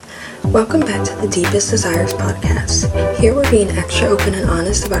Welcome back to the Deepest Desires podcast. Here we're being extra open and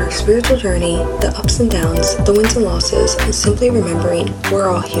honest about our spiritual journey, the ups and downs, the wins and losses, and simply remembering we're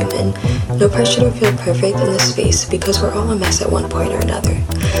all human. No pressure to feel perfect in this space because we're all a mess at one point or another.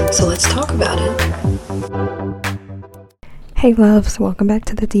 So let's talk about it. Hey loves, welcome back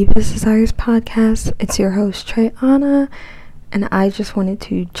to the Deepest Desires podcast. It's your host Treyana, and I just wanted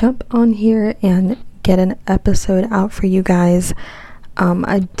to jump on here and get an episode out for you guys.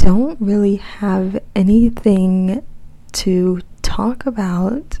 I don't really have anything to talk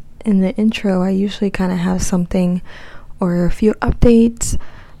about in the intro. I usually kind of have something or a few updates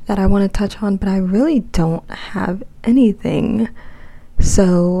that I want to touch on, but I really don't have anything.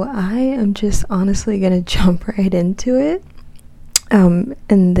 So I am just honestly going to jump right into it.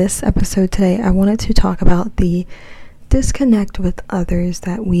 In this episode today, I wanted to talk about the disconnect with others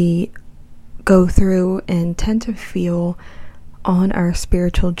that we go through and tend to feel on our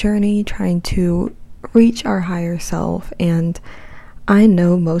spiritual journey, trying to reach our higher self. And I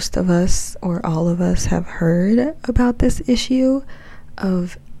know most of us or all of us have heard about this issue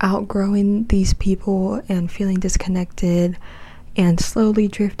of outgrowing these people and feeling disconnected and slowly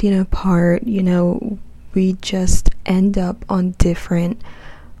drifting apart. You know, we just end up on different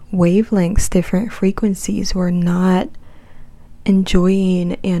wavelengths, different frequencies. We're not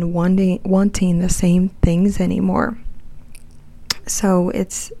enjoying and wanting the same things anymore. So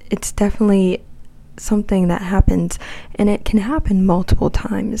it's definitely something that happens, and it can happen multiple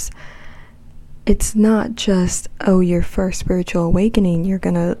times. It's not just, your first spiritual awakening, you're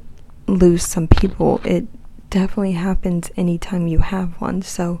gonna lose some people. It definitely happens anytime you have one.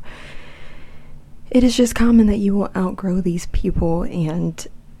 So it is just common that you will outgrow these people and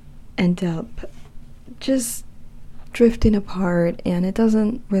end up just drifting apart, and it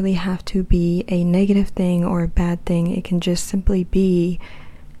doesn't really have to be a negative thing or a bad thing. It can just simply be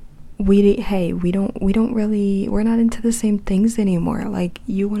we're not into the same things anymore. Like,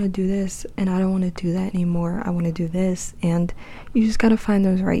 you want to do this and I don't want to do that anymore. I want to do this, and you just got to find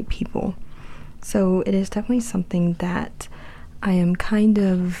those right people. So it is definitely something that I am kind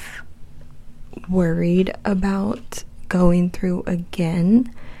of worried about going through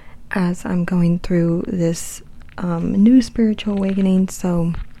again as I'm going through this new spiritual awakening.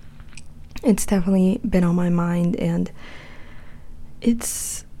 So it's definitely been on my mind, and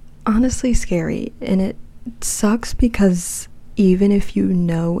it's honestly scary, and it sucks because even if you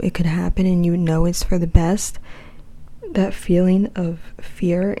know it could happen and you know it's for the best, that feeling of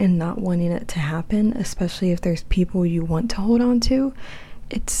fear and not wanting it to happen, especially if there's people you want to hold on to,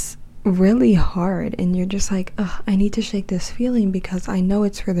 it's really hard. And you're just like, I need to shake this feeling because I know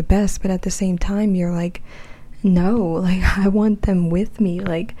it's for the best, but at the same time you're like, no, like, I want them with me.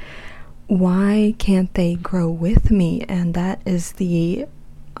 Like, why can't they grow with me? And that is the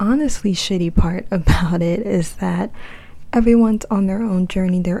honestly shitty part about it, is that everyone's on their own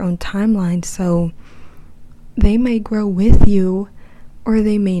journey, their own timeline. So they may grow with you, or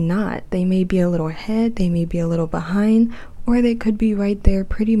they may not. They may be a little ahead, they may be a little behind, or they could be right there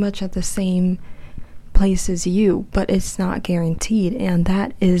pretty much at the same place as you, but it's not guaranteed. And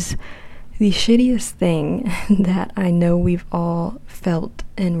that is the shittiest thing that I know we've all felt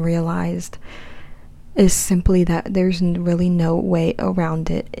and realized, is simply that there's really no way around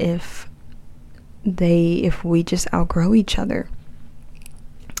it if we just outgrow each other.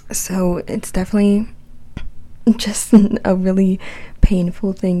 So it's definitely just a really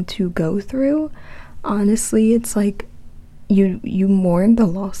painful thing to go through. Honestly, it's like you mourn the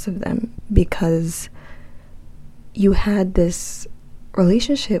loss of them because you had this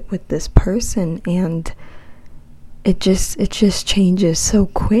relationship with this person, and it just changes so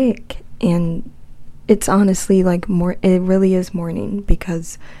quick. And it's honestly like it really is mourning,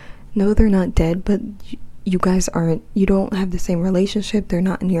 because no, they're not dead, but you don't have the same relationship. They're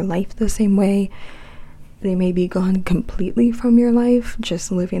not in your life the same way. They may be gone completely from your life,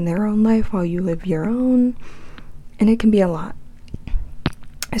 just living their own life while you live your own, and it can be a lot.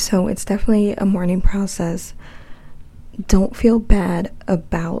 So it's definitely a mourning process. Don't feel bad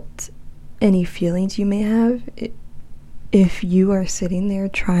about any feelings you may have. If you are sitting there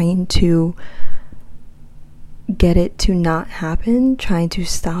trying to get it to not happen, trying to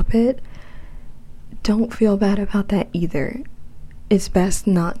stop it, don't feel bad about that either. It's best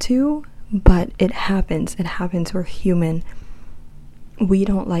not to, but it happens. We're human. We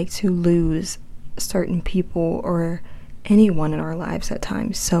don't like to lose certain people or anyone in our lives at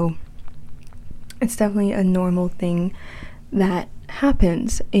times. So it's definitely a normal thing that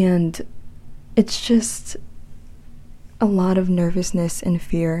happens, and it's just a lot of nervousness and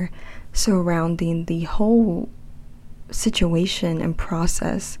fear surrounding the whole situation and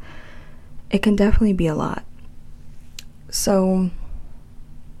process. it can definitely be a lot. So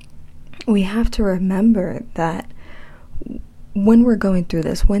we have to remember that when we're going through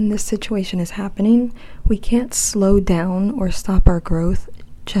this, when this situation is happening, we can't slow down or stop our growth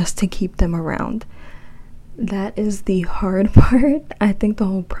just to keep them around. That is the hard part. I think the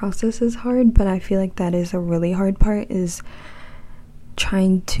whole process is hard, but I feel like that is a really hard part, is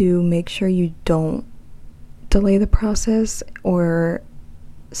trying to make sure you don't delay the process or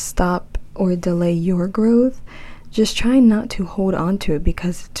stop or delay your growth. Just trying not to hold on to it,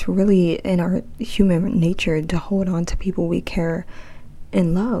 because it's really in our human nature to hold on to people we care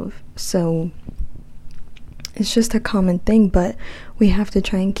and love. So it's just a common thing, but we have to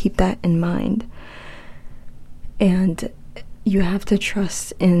try and keep that in mind. And you have to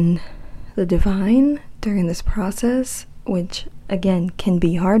trust in the divine during this process, which again can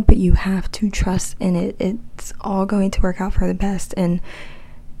be hard, but you have to trust in it. It's all going to work out for the best, and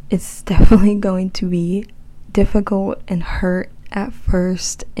it's definitely going to be difficult and hurt at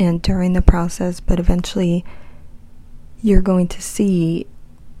first and during the process, but eventually you're going to see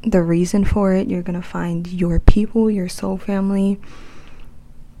the reason for it. You're going to find your people, your soul family.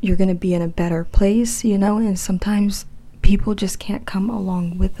 You're going to be in a better place, and sometimes people just can't come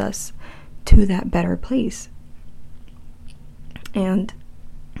along with us to that better place. And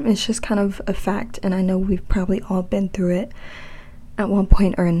it's just kind of a fact, and I know we've probably all been through it at one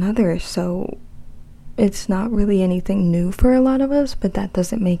point or another, so it's not really anything new for a lot of us, but that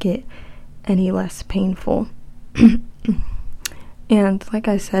doesn't make it any less painful. And like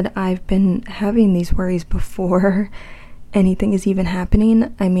I said, I've been having these worries before anything is even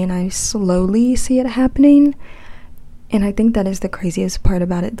happening. I mean, I slowly see it happening, and I think that is the craziest part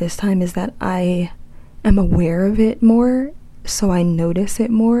about it this time, is that I am aware of it more, so I notice it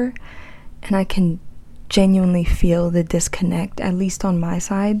more, and I can genuinely feel the disconnect, at least on my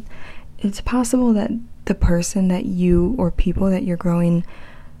side. It's possible that the person that you or people that you're growing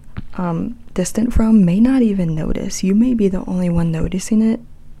distant from may not even notice. You may be the only one noticing it,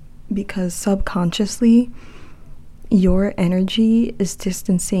 because subconsciously your energy is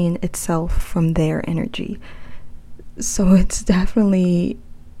distancing itself from their energy. So it's definitely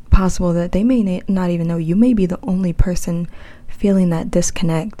possible that they may not even know. You may be the only person feeling that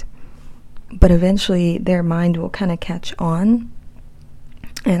disconnect, but eventually their mind will kind of catch on.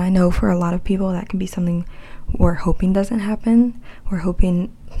 And I know for a lot of people that can be something we're hoping doesn't happen. We're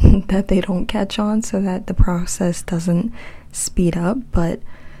hoping that they don't catch on so that the process doesn't speed up, but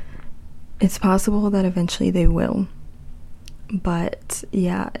it's possible that eventually they will. But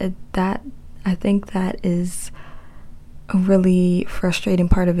yeah, I think that is a really frustrating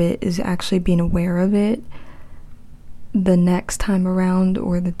part of it, is actually being aware of it the next time around,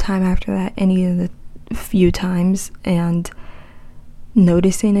 or the time after that, any of the few times, and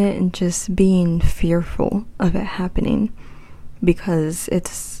noticing it and just being fearful of it happening, because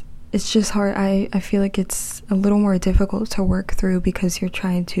it's just hard. I feel like it's a little more difficult to work through, because you're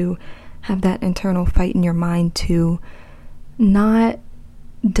trying to have that internal fight in your mind to not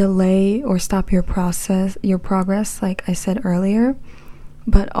delay or stop your progress, like I said earlier,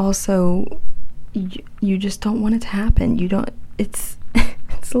 but also you just don't want it to happen. It's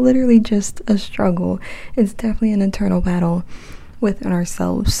literally just a struggle. It's definitely an internal battle within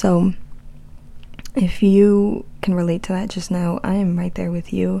ourselves. So if you can relate to that, just know I am right there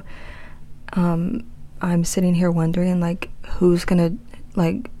with you. I'm sitting here wondering, like, who's gonna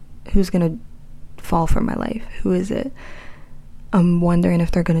fall from my life? Who is it? I'm wondering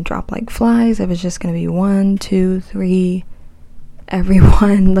if they're gonna drop like flies, if it's just gonna be 1, 2, 3,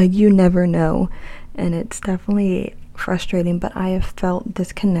 everyone. Like, you never know, and it's definitely frustrating. But I have felt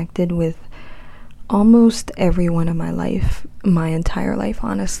disconnected with almost everyone in my life, my entire life,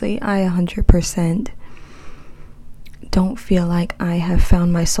 honestly. I 100% don't feel like I have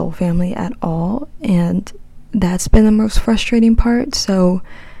found my soul family at all, and that's been the most frustrating part. So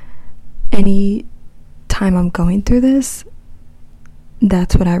any time I'm going through this,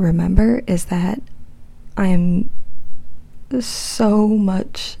 that's what I remember, is that I am so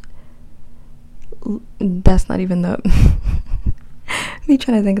much, that's not even the me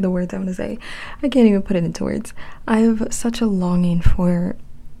trying to think of the words I want to say. I can't even put it into words. I have such a longing for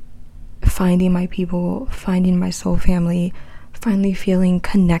finding my people, finding my soul family, finally feeling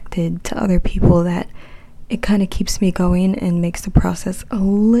connected to other people, that it kind of keeps me going and makes the process a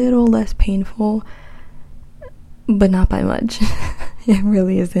little less painful, but not by much. It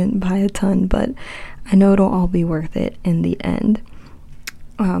really isn't by a ton, but I know it'll all be worth it in the end.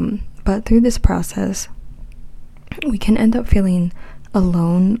 But through this process, we can end up feeling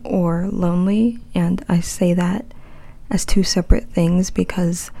alone or lonely, and I say that as two separate things,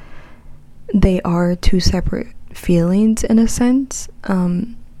 because they are two separate feelings in a sense.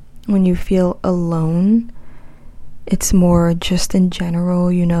 When you feel alone, it's more just in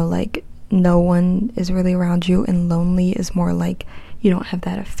general, like no one is really around you, and lonely is more like you don't have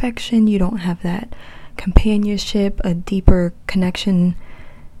that affection, you don't have that companionship, a deeper connection,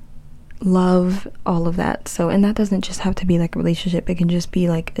 love, all of that. So, and that doesn't just have to be like a relationship, it can just be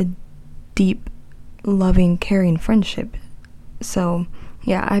like a deep, loving, caring friendship. So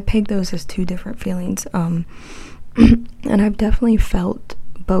yeah, I peg those as two different feelings. And I've definitely felt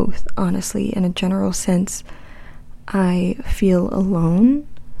both, honestly. In a general sense, I feel alone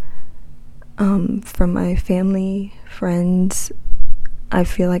from my family, friends. I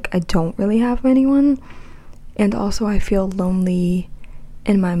feel like I don't really have anyone, and also I feel lonely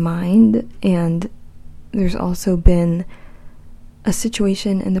in my mind. And there's also been a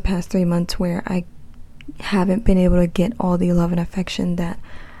situation in the past 3 months where I haven't been able to get all the love and affection that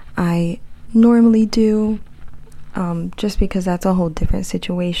I normally do, just because that's a whole different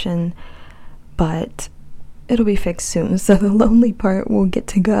situation, but it'll be fixed soon. So the lonely part will get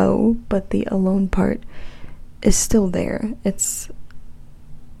to go, but the alone part is still there. It's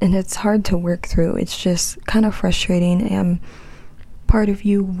hard to work through. It's just kind of frustrating, and part of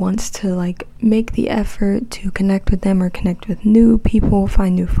you wants to like make the effort to connect with them or connect with new people,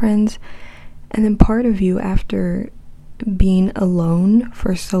 find new friends, and then part of you, after being alone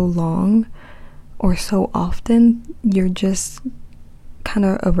for so long or so often, you're just kind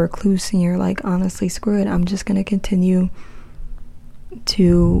of a recluse, and you're like, honestly, screw it, I'm just gonna continue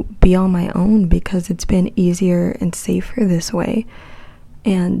to be on my own because it's been easier and safer this way.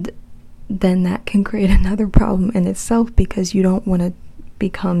 And then that can create another problem in itself, because you don't want to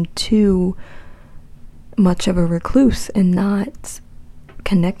become too much of a recluse and not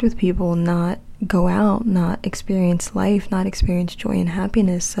connect with people, not go out, not experience life, not experience joy and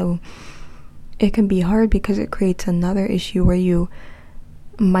happiness. So it can be hard because it creates another issue where you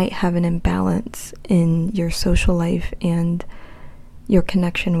might have an imbalance in your social life and your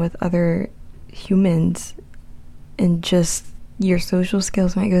connection with other humans, and just your social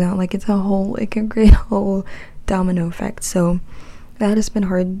skills might go down. Like it can create a whole domino effect. So that has been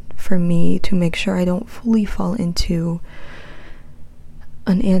hard for me to make sure I don't fully fall into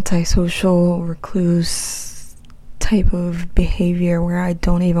an antisocial recluse type of behavior where I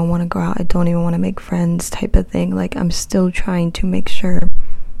don't even want to go out, I don't even want to make friends type of thing. Like I'm still trying to make sure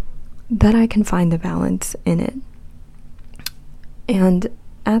that I can find the balance in it. And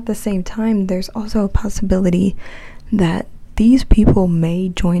at the same time, there's also a possibility that these people may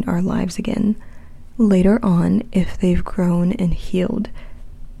join our lives again later on if they've grown and healed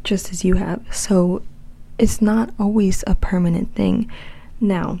just as you have. So it's not always a permanent thing.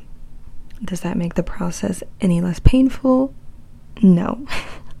 Now, does that make the process any less painful? No.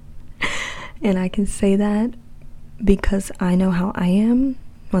 And I can say that because I know how I am.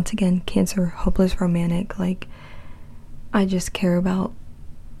 Once again, Cancer, hopeless romantic. Like, I just care about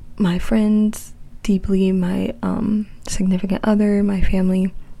my friends deeply, my significant other, my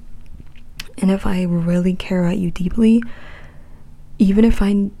family. And if I really care about you deeply, even if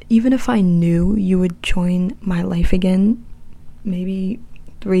I knew you would join my life again, maybe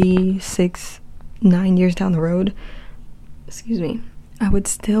 3, 6, 9 years down the road, I would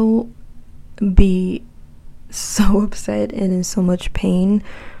still be so upset and in so much pain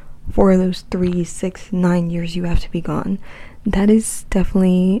for those 3, 6, 9 years you have to be gone. That is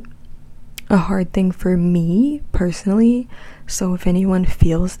definitely a hard thing for me personally. So if anyone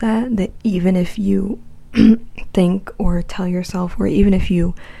feels that even if you think or tell yourself, or even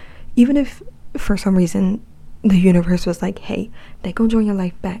if for some reason the universe was like, hey, they gonna join your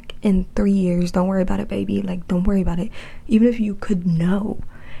life back in 3 years, don't worry about it, baby, like don't worry about it. Even if you could know,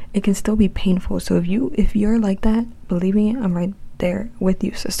 it can still be painful. So if you're like that, believe me, I'm right there with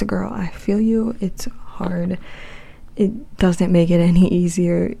you, sister girl. I feel you. It's hard. It doesn't make it any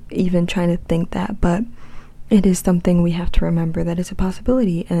easier even trying to think that, but it is something we have to remember that it's a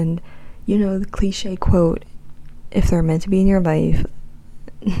possibility. And the cliche quote, if they're meant to be in your life,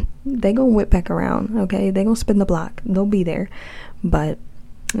 they gonna whip back around, okay? They gonna spin the block. They'll be there. But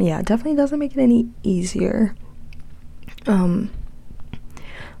yeah, it definitely doesn't make it any easier.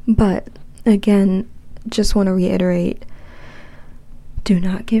 But again, just want to reiterate, do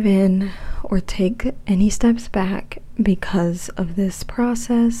not give in or take any steps back because of this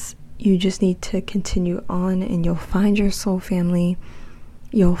process. You just need to continue on, and you'll find your soul family.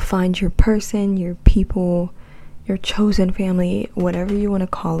 You'll find your person, your people, your chosen family, whatever you want to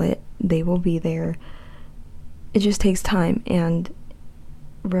call it. They will be there. It just takes time, and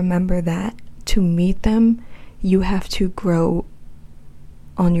remember that to meet them, you have to grow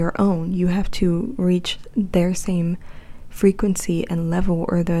on your own. You have to reach their same frequency and level,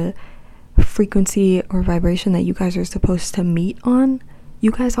 or the frequency or vibration that you guys are supposed to meet on.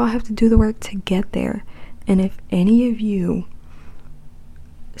 You guys all have to do the work to get there. And if any of you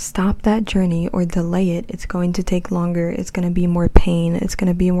stop that journey or delay it, it's going to take longer. It's going to be more pain. It's going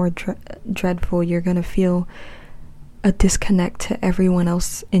to be more dreadful. You're going to feel a disconnect to everyone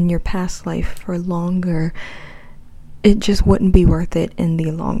else in your past life for longer. It just wouldn't be worth it in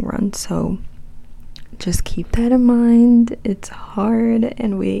the long run. So just keep that in mind. It's hard,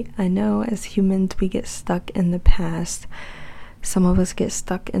 and I know as humans we get stuck in the past. Some of us get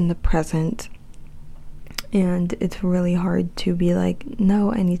stuck in the present, and it's really hard to be like,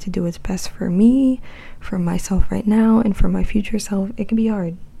 no, I need to do what's best for me, for myself right now, and for my future self. It can be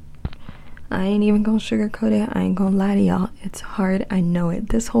hard. I ain't even gonna sugarcoat it. I ain't gonna lie to y'all. It's hard. I know it.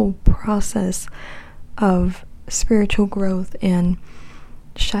 This whole process of spiritual growth and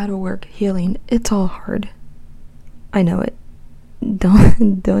shadow work, healing, it's all hard. I know it.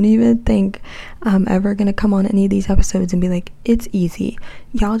 Don't even think I'm ever gonna come on any of these episodes and be like, it's easy,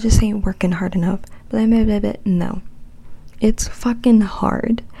 y'all just ain't working hard enough, blah blah blah blah. No, it's fucking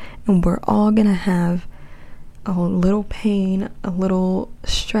hard, and we're all gonna have a little pain, a little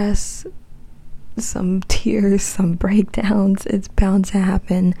stress, some tears, some breakdowns. It's bound to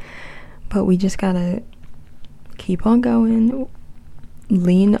happen, but we just gotta keep on going.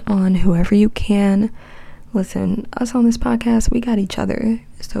 Lean on whoever you can. Listen, us on this podcast, we got each other.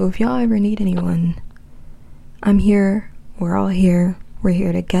 So if y'all ever need anyone, I'm here. We're all here. We're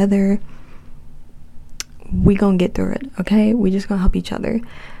here together. We gonna get through it, okay? We just gonna help each other.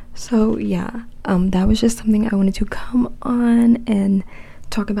 So yeah, that was just something I wanted to come on and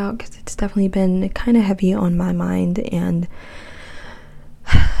talk about, because it's definitely been kind of heavy on my mind, and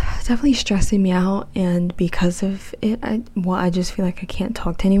definitely stressing me out. And because of it, I just feel like I can't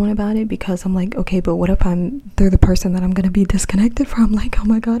talk to anyone about it, because I'm like, okay, but what if they're the person that I'm gonna be disconnected from? Like, oh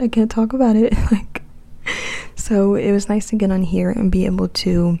my god, I can't talk about it. Like, so it was nice to get on here and be able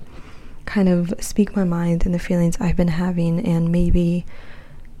to kind of speak my mind and the feelings I've been having, and maybe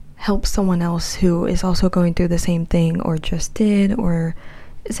help someone else who is also going through the same thing, or just did, or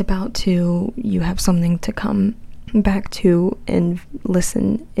is about to. You have something to come back to and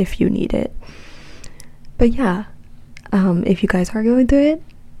listen if you need it. But yeah, if you guys are going through it,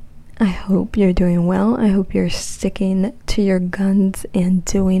 I hope you're doing well. I hope you're sticking to your guns and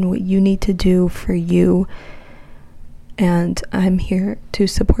doing what you need to do for you, and I'm here to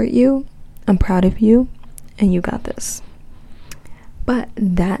support you. I'm proud of you, and you got this. But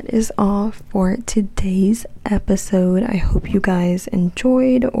that is all for today's episode. I hope you guys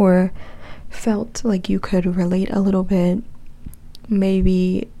enjoyed, or felt like you could relate a little bit,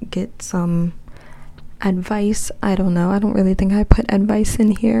 maybe get some advice. I don't know. I don't really think I put advice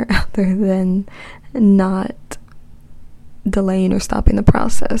in here other than not delaying or stopping the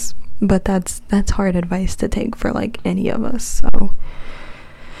process, but that's hard advice to take for like any of us. So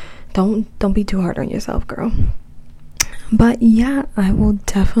don't be too hard on yourself, girl. But yeah, I will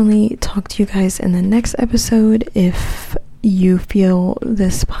definitely talk to you guys in the next episode. If you feel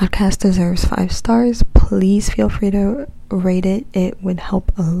this podcast deserves 5 stars, please feel free to rate it. It would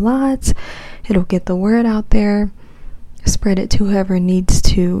help a lot. It'll get the word out there. Spread it to whoever needs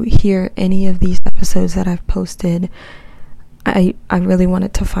to hear any of these episodes that I've posted. I really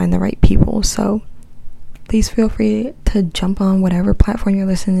wanted to find the right people, so please feel free to jump on whatever platform you're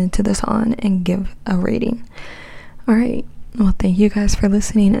listening to this on and give a rating. Alright, well, thank you guys for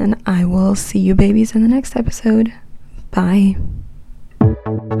listening, and I will see you babies in the next episode. Bye.